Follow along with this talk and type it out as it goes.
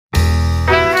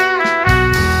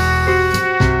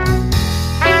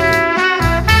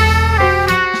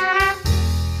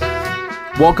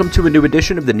Welcome to a new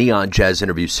edition of the Neon Jazz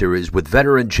Interview Series with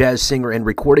veteran jazz singer and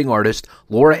recording artist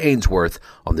Laura Ainsworth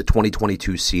on the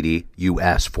 2022 CD You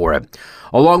Asked For It.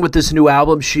 Along with this new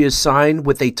album, she is signed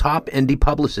with a top indie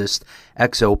publicist,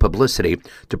 XO Publicity,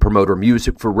 to promote her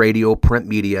music for radio, print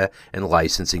media, and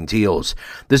licensing deals.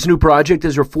 This new project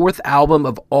is her fourth album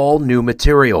of all new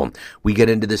material. We get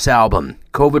into this album,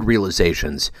 COVID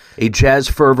realizations, a jazz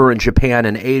fervor in Japan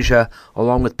and Asia,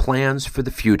 along with plans for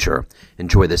the future.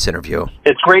 Enjoy this interview.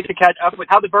 It's great to catch up with.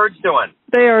 How the birds doing?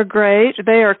 They are great.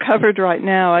 They are covered right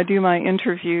now. I do my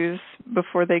interviews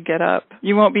before they get up.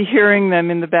 You won't be hearing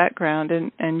them in the background,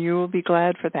 and you will be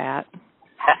glad for that.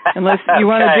 Unless you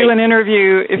want to do an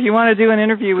interview, if you want to do an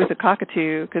interview with a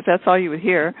cockatoo, because that's all you would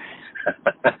hear.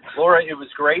 Laura, it was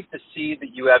great to see that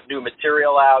you have new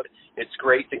material out. It's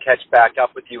great to catch back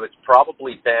up with you. It's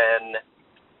probably been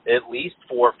at least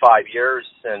 4 or 5 years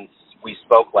since we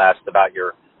spoke last about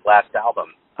your last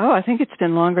album. Oh, I think it's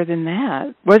been longer than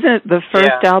that. Wasn't it the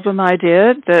first album I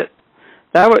did?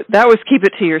 That was Keep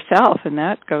It to Yourself, and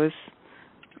that goes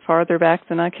farther back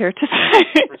than I care to say.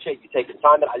 I appreciate you taking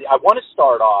time. I want to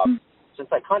start off, since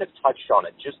I kind of touched on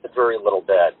it just a very little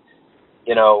bit.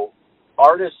 You know,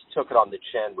 artists took it on the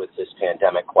chin with this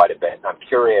pandemic quite a bit, and I'm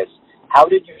curious, how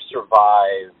did you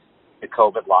survive the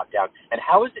COVID lockdown, and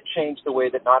how has it changed the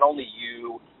way that not only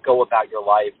you go about your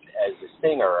life as a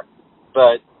singer,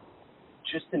 but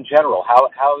just in general, how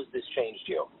has this changed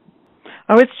you?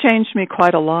 Oh, it's changed me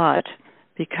quite a lot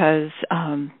because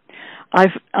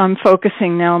I'm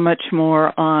focusing now much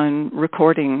more on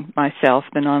recording myself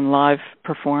than on live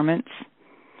performance,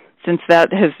 since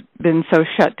that has been so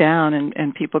shut down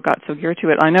and people got so geared to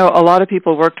it. I know a lot of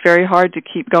people worked very hard to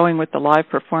keep going with the live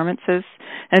performances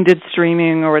and did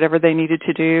streaming or whatever they needed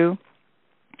to do.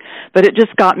 But it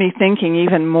just got me thinking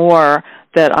even more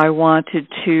that I wanted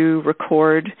to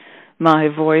record my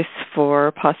voice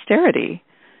for posterity,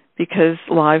 because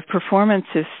live performance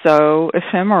is so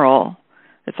ephemeral.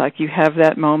 It's like you have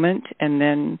that moment, and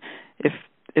then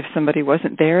if somebody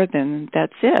wasn't there, then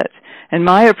that's it. And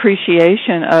my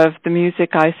appreciation of the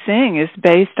music I sing is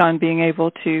based on being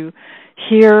able to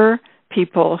hear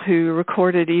people who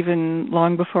recorded even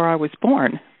long before I was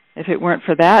born. If it weren't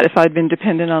for that, if I'd been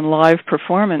dependent on live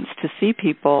performance to see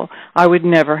people, I would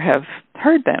never have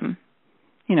heard them.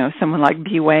 You know, someone like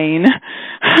B. Wayne,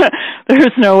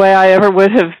 there's no way I ever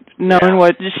would have known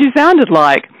what she sounded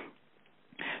like.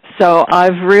 So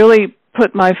I've really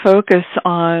put my focus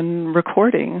on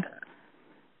recording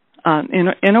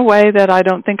in a way that I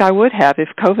don't think I would have if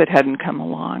COVID hadn't come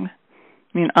along.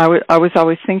 I mean, I was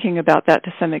always thinking about that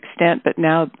to some extent, but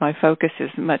now my focus is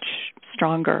much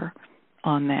stronger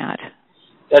on that.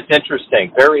 That's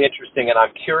interesting, very interesting, and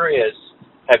I'm curious,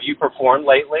 have you performed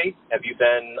lately? Have you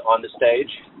been on the stage?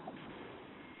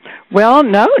 Well,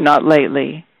 no, not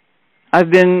lately.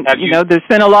 I've been, there's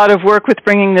been a lot of work with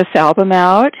bringing this album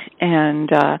out, and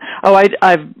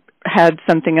I've had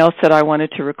something else that I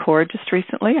wanted to record just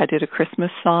recently. I did a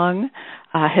Christmas song.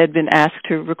 I had been asked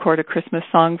to record a Christmas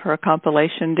song for a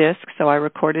compilation disc, so I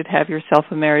recorded Have Yourself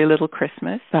a Merry Little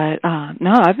Christmas. But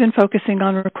no, I've been focusing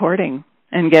on recording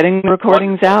and getting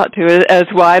recordings out to as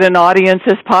wide an audience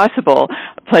as possible.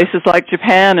 Places like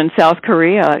Japan and South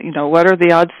Korea, what are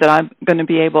the odds that I'm going to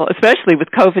be able, especially with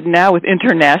COVID now, with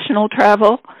international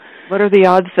travel, what are the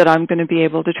odds that I'm going to be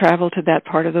able to travel to that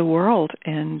part of the world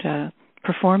and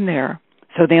perform there?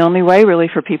 So the only way, really,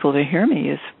 for people to hear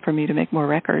me is for me to make more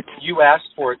records. You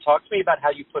asked for it. Talk to me about how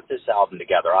you put this album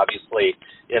together. Obviously,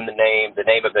 in the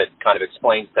name of it kind of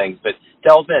explains things, but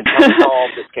delve in. Tell me how all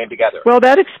this came together. Well,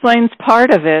 that explains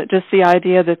part of it, just the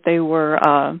idea that they were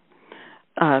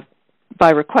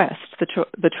by request.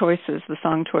 The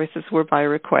song choices were by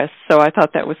request, so I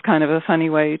thought that was kind of a funny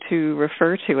way to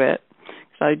refer to it,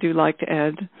 because I do like to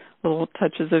add little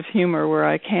touches of humor where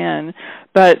I can.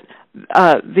 But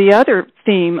the other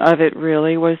theme of it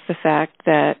really was the fact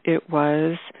that it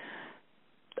was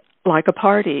like a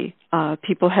party.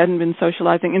 People hadn't been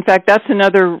socializing. In fact, that's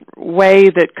another way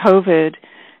that COVID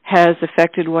has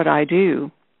affected what I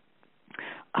do.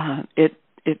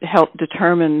 It helped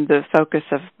determine the focus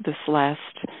of this last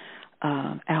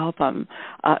album.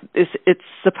 It's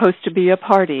supposed to be a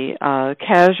party, a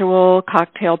casual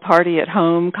cocktail party at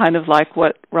home, kind of like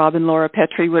what Rob and Laura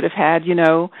Petrie would have had,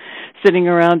 sitting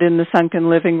around in the sunken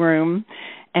living room,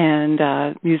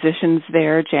 and musicians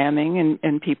there jamming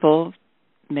and people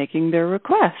making their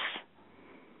requests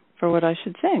for what I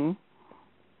should sing.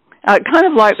 Kind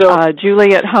of like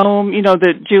Julie at Home,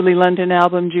 the Julie London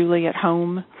album, Julie at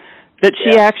Home, that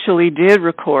she actually did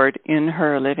record in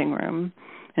her living room.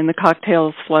 And the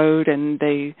cocktails flowed, and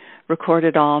they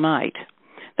recorded all night.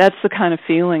 that's the kind of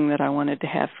feeling that I wanted to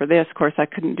have for this. Of course, I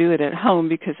couldn't do it at home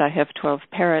because I have 12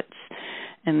 parrots,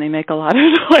 and they make a lot of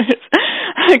noise.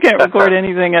 I can't record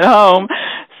anything at home.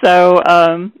 So,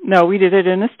 no, we did it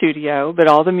in a studio, but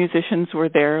all the musicians were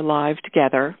there live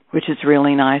together, which is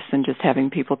really nice than just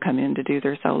having people come in to do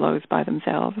their solos by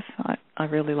themselves. I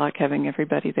really like having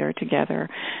everybody there together.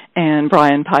 And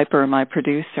Brian Piper, my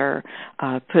producer,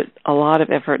 put a lot of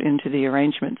effort into the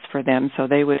arrangements for them, so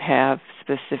they would have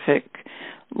specific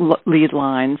lead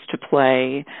lines to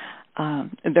play.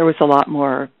 There was a lot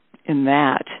more in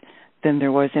that than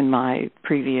there was in my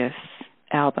previous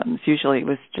albums. Usually it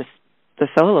was just the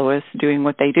soloists doing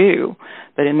what they do.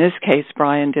 But in this case,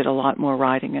 Brian did a lot more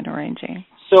writing and arranging.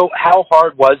 So how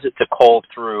hard was it to cull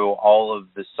through all of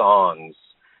the songs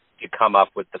to come up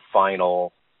with the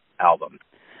final album?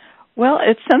 Well,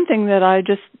 it's something that I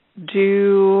just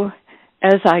do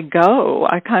as I go.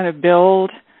 I kind of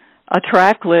build a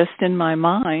track list in my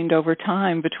mind over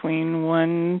time between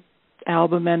one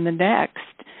album and the next,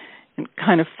 and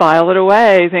kind of file it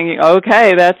away, thinking,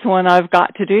 okay, that's one I've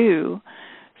got to do.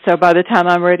 So by the time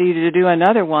I'm ready to do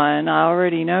another one, I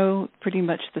already know pretty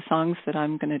much the songs that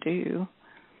I'm going to do.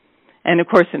 And, of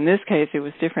course, in this case, it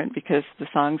was different because the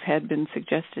songs had been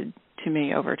suggested to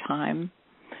me over time.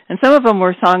 And some of them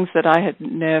were songs that I had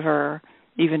never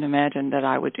even imagined that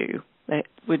I would do. They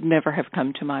would never have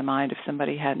come to my mind if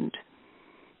somebody hadn't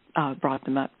brought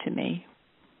them up to me.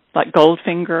 Like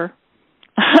Goldfinger.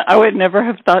 I would never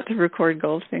have thought to record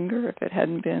Goldfinger if it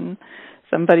hadn't been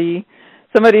somebody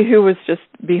who was just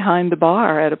behind the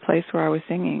bar at a place where I was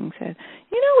singing said,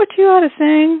 you know what you ought to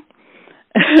sing?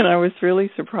 And I was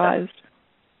really surprised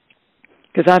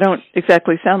because I don't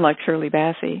exactly sound like Shirley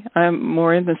Bassey. I'm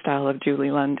more in the style of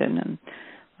Julie London, and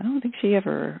I don't think she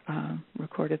ever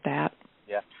recorded that.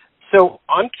 Yeah. So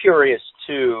I'm curious,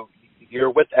 too.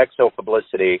 You're with XO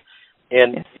Publicity,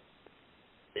 and yes.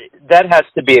 That has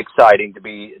to be exciting to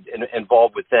be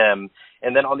involved with them.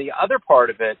 And then on the other part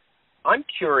of it, I'm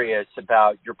curious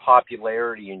about your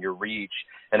popularity and your reach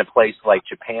in a place like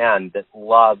Japan that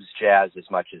loves jazz as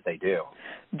much as they do.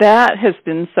 That has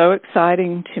been so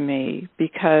exciting to me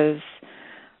because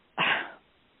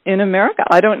in America,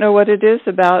 I don't know what it is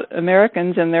about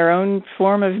Americans and their own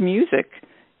form of music.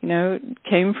 You know, it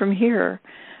came from here.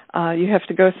 You have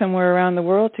to go somewhere around the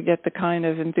world to get the kind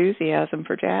of enthusiasm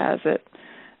for jazz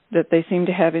that they seem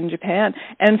to have in Japan.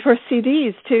 And for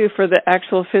CDs, too, for the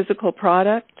actual physical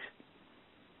product,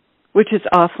 which is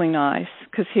awfully nice,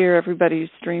 because here everybody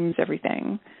streams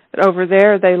everything. But over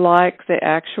there, they like the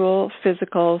actual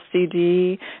physical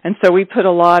CD, and so we put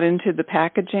a lot into the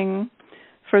packaging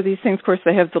for these things. Of course,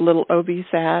 they have the little obi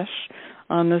sash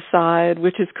on the side,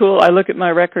 which is cool. I look at my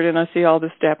record, and I see all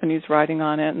this Japanese writing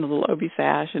on it and the little obi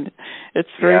sash, and it's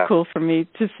very cool for me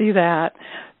to see that.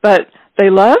 But they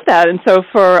love that, and so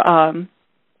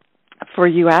for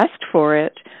You Asked For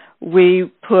It,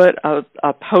 we put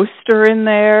a poster in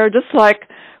there, just like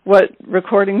what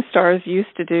recording stars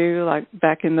used to do, like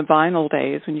back in the vinyl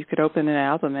days when you could open an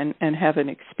album and have an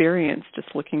experience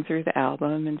just looking through the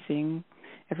album and seeing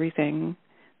everything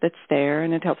that's there,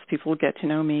 and it helps people get to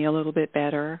know me a little bit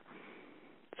better.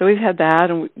 So we've had that,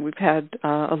 and we've had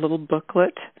a little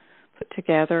booklet put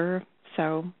together.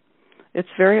 So it's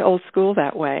very old school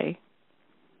that way.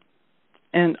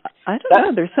 And I don't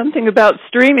know, there's something about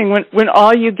streaming when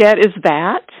all you get is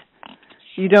that.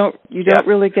 You don't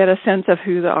really get a sense of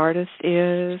who the artist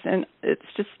is, and it's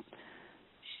just,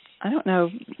 I don't know,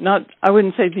 I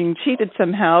wouldn't say being cheated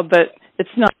somehow, but it's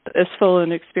not as full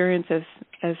an experience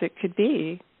as it could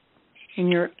be when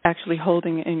you're actually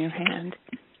holding it in your hand.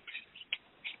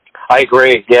 I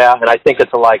agree, yeah, and I think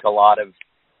it's like a lot of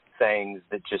things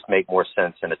that just make more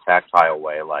sense in a tactile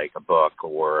way, like a book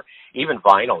or even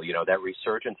vinyl. You know, that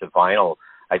resurgence of vinyl,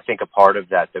 I think a part of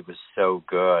that was so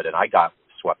good, and I got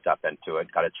swept up into it,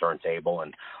 got a turntable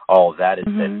and all of that, is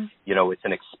that, you know, it's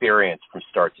an experience from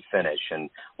start to finish,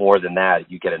 and more than that,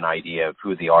 you get an idea of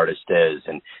who the artist is,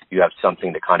 and you have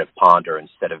something to kind of ponder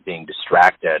instead of being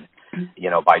distracted, you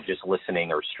know, by just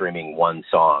listening or streaming one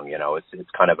song. You know, it's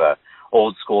kind of a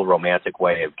old school romantic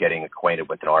way of getting acquainted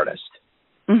with an artist.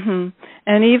 And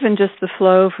even just the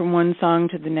flow from one song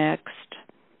to the next,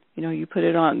 you know, you put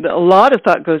it on. A lot of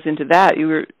thought goes into that. You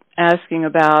were asking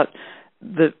about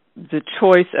the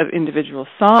choice of individual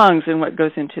songs and what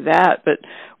goes into that, but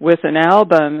with an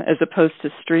album, as opposed to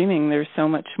streaming, there's so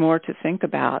much more to think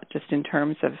about, just in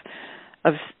terms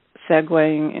of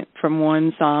segueing from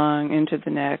one song into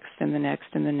the next and the next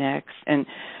and the next. And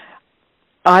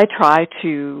I try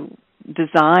to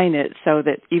design it so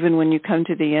that even when you come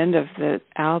to the end of the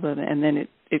album and then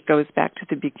it goes back to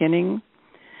the beginning,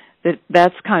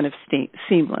 that's kind of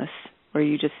seamless, where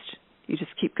you just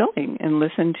keep going and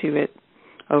listen to it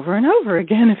over and over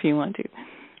again if you want to.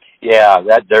 Yeah,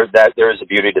 there is a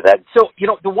beauty to that. So,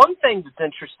 the one thing that's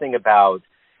interesting about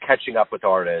catching up with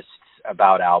artists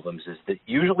about albums is that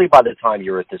usually by the time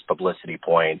you're at this publicity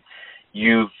point,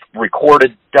 you've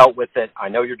recorded, dealt with it. I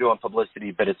know you're doing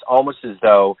publicity, but it's almost as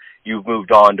though you've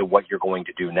moved on to what you're going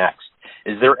to do next.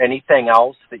 Is there anything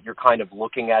else that you're kind of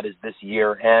looking at as this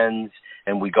year ends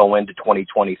and we go into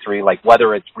 2023, like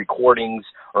whether it's recordings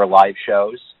or live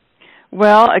shows?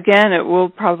 Well, again, it will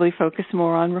probably focus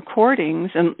more on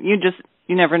recordings, and you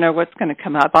never know what's going to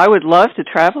come up. I would love to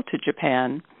travel to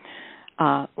Japan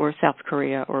or South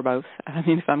Korea or both. I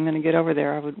mean, if I'm going to get over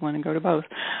there, I would want to go to both.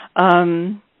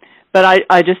 But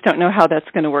I just don't know how that's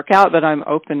going to work out, but I'm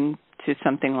open to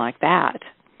something like that.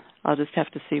 I'll just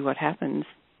have to see what happens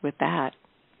with that.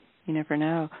 You never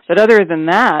know. But other than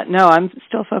that, no, I'm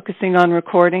still focusing on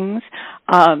recordings.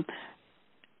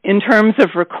 In terms of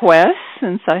requests,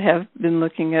 since I have been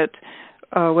looking at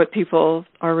what people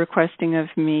are requesting of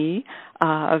me,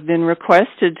 I've been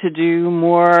requested to do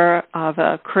more of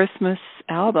a Christmas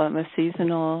album, a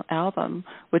seasonal album,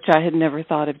 which I had never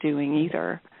thought of doing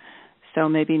either. So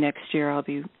maybe next year I'll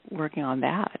be working on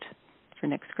that for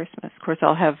next Christmas. Of course,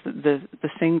 I'll have the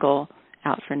single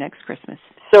out for next Christmas.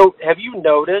 So have you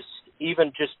noticed,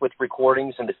 even just with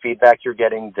recordings and the feedback you're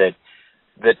getting,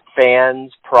 that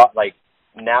fans, like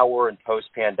now we're in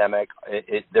post-pandemic,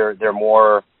 they're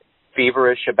more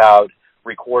feverish about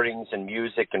recordings and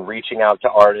music and reaching out to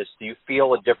artists? Do you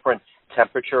feel a different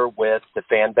temperature with the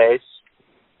fan base?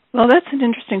 Well, that's an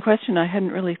interesting question. I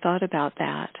hadn't really thought about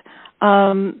that.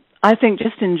 I think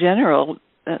just in general,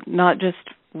 not just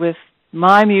with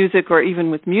my music or even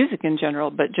with music in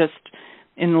general, but just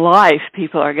in life,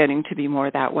 people are getting to be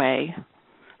more that way,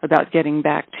 about getting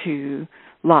back to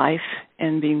life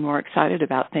and being more excited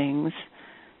about things.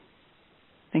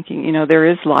 Thinking,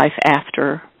 there is life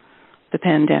after the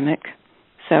pandemic.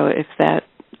 So if that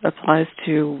applies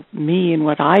to me and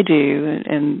what I do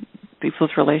and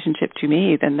people's relationship to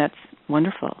me, then that's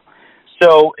wonderful.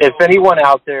 So if anyone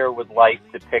out there would like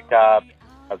to pick up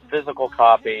a physical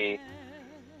copy,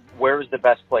 where is the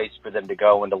best place for them to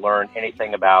go and to learn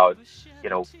anything about,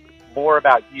 more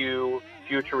about you,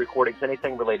 future recordings,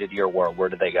 anything related to your world? Where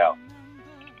do they go?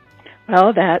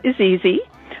 Well, that is easy.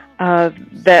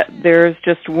 That there's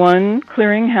just one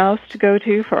clearinghouse to go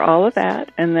to for all of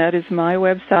that, and that is my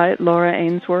website,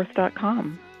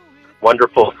 lauraainsworth.com.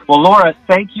 Wonderful. Well, Laura,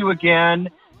 thank you again.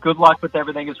 Good luck with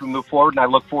everything as we move forward, and I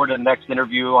look forward to the next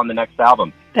interview on the next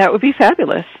album. That would be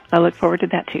fabulous. I look forward to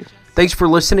that, too. Thanks for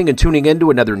listening and tuning in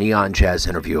to another Neon Jazz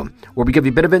interview, where we give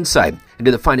you a bit of insight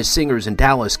into the finest singers in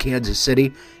Dallas, Kansas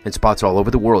City, and spots all over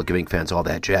the world, giving fans all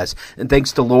that jazz. And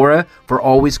thanks to Laura for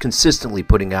always consistently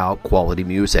putting out quality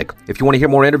music. If you want to hear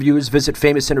more interviews, visit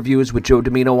Famous Interviews with Joe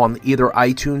Domino on either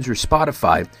iTunes or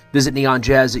Spotify. Visit Neon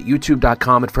Jazz at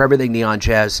youtube.com, and for everything Neon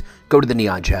Jazz, go to the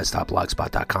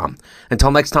neonjazz.blogspot.com.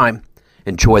 Until next time,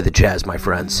 enjoy the jazz, my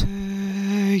friends.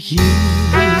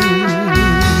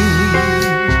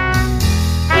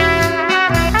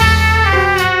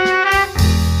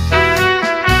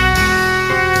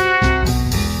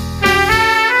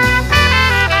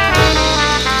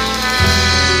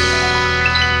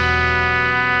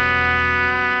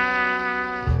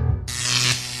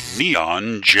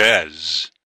 Neon Jazz.